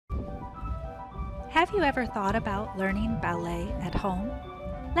Have you ever thought about learning ballet at home?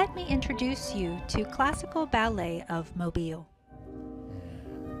 Let me introduce you to Classical Ballet of Mobile.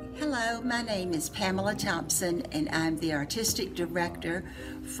 Hello, my name is Pamela Thompson and I'm the Artistic Director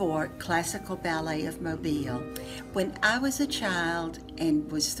for Classical Ballet of Mobile. When I was a child and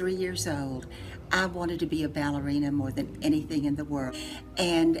was 3 years old, I wanted to be a ballerina more than anything in the world.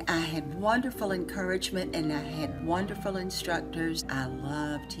 And I had wonderful encouragement and I had wonderful instructors. I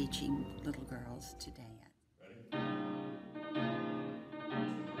love teaching little girls to dance.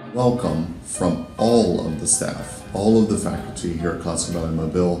 Welcome from all of the staff, all of the faculty here at Classical Ballet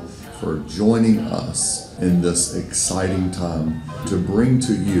Mobile for joining us in this exciting time to bring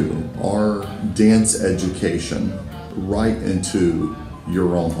to you our dance education right into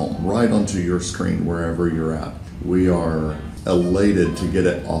your own home, right onto your screen wherever you're at. We are elated to get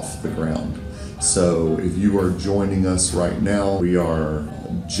it off the ground. So if you are joining us right now, we are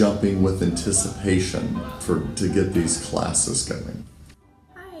jumping with anticipation to get these classes going.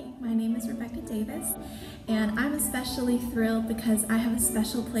 My name is Rebecca Davis, and I'm especially thrilled because I have a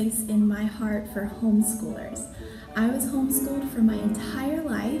special place in my heart for homeschoolers. I was homeschooled for my entire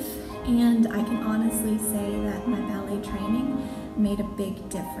life, and I can honestly say that my ballet training made a big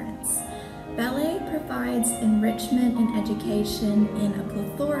difference. Ballet provides enrichment and education in a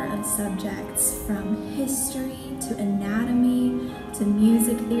plethora of subjects, from history to anatomy to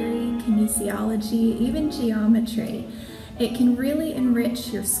music theory, kinesiology, even geometry. It can really enrich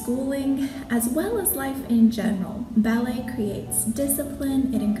your schooling as well as life in general. Ballet creates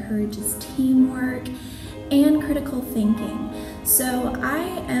discipline, it encourages teamwork and critical thinking. So I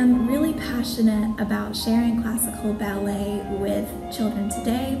am really passionate about sharing classical ballet with children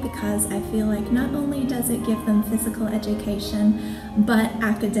today because I feel like not only does it give them physical education, but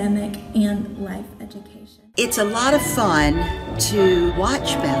academic and life education. It's a lot of fun to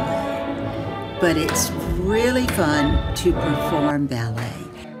watch ballet, but it's really fun to perform ballet.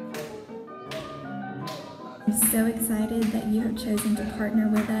 I'm so excited that you have chosen to partner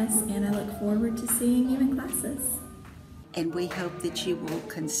with us, and I look forward to seeing you in classes. And we hope that you will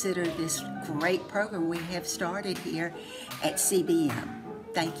consider this great program we have started here at CBM.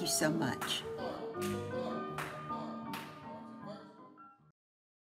 Thank you so much.